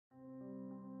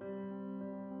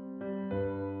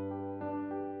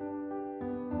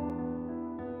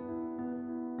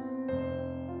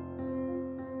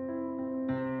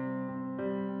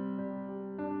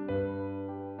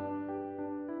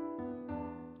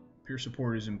Peer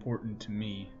support is important to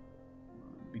me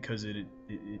because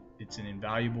it's an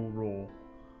invaluable role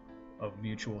of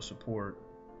mutual support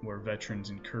where veterans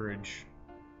encourage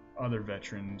other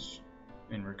veterans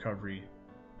in recovery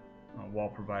while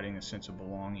providing a sense of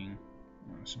belonging,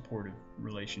 supportive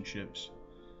relationships,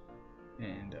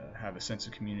 and have a sense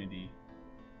of community.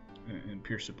 And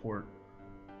peer support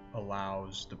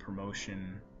allows the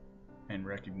promotion and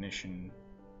recognition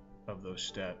of those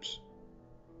steps.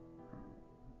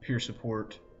 Peer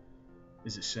support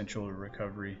is essential to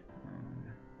recovery.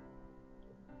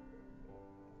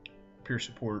 Peer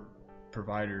support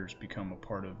providers become a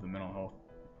part of the mental health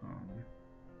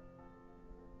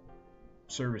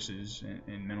services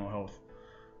and mental health,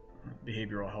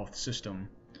 behavioral health system,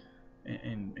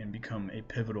 and become a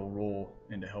pivotal role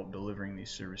into help delivering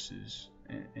these services.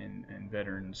 And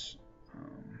veterans,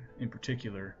 in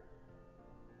particular,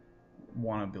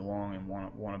 want to belong and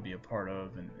want to be a part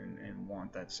of, and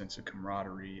want that sense of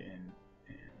camaraderie and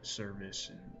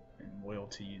service and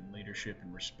loyalty and leadership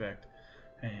and respect.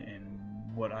 And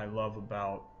what I love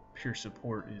about peer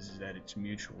support is that it's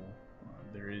mutual.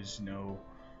 There isn't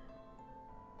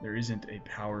a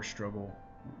power struggle.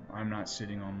 I'm not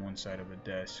sitting on one side of a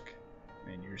desk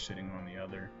and you're sitting on the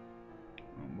other.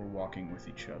 We're walking with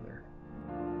each other.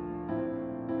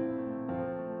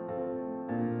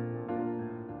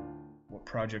 What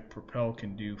Project Propel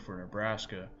can do for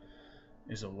Nebraska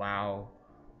is allow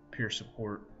peer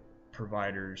support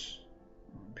providers,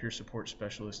 peer support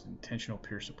specialists, intentional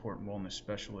peer support and wellness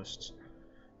specialists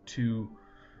to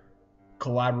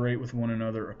collaborate with one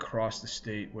another across the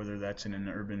state, whether that's in an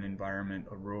urban environment,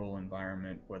 a rural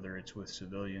environment, whether it's with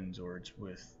civilians or it's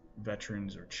with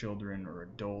veterans or children or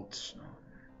adults,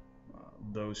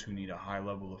 those who need a high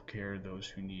level of care, those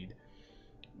who need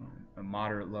a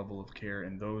moderate level of care,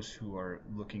 and those who are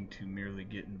looking to merely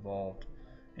get involved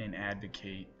and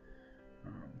advocate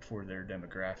for their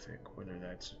demographic, whether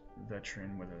that's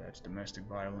veteran, whether that's domestic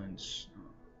violence,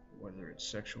 whether it's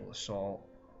sexual assault,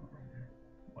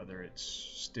 whether it's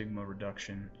stigma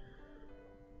reduction.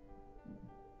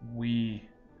 We,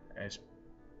 as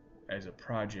a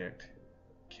project,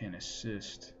 can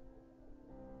assist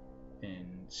in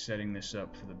setting this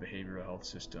up for the behavioral health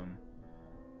system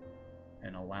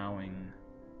and allowing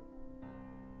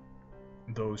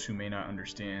those who may not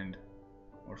understand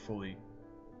or fully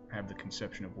have the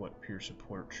conception of what peer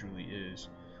support truly is.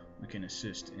 We can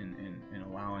assist in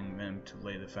allowing them to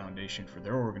lay the foundation for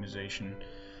their organization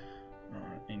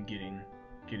in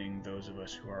getting those of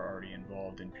us who are already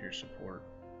involved in peer support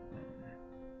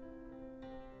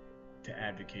to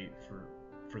advocate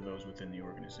for those within the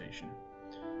organization.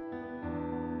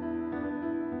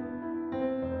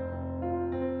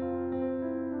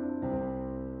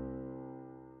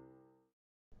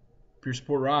 Peer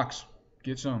support rocks.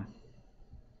 Get some.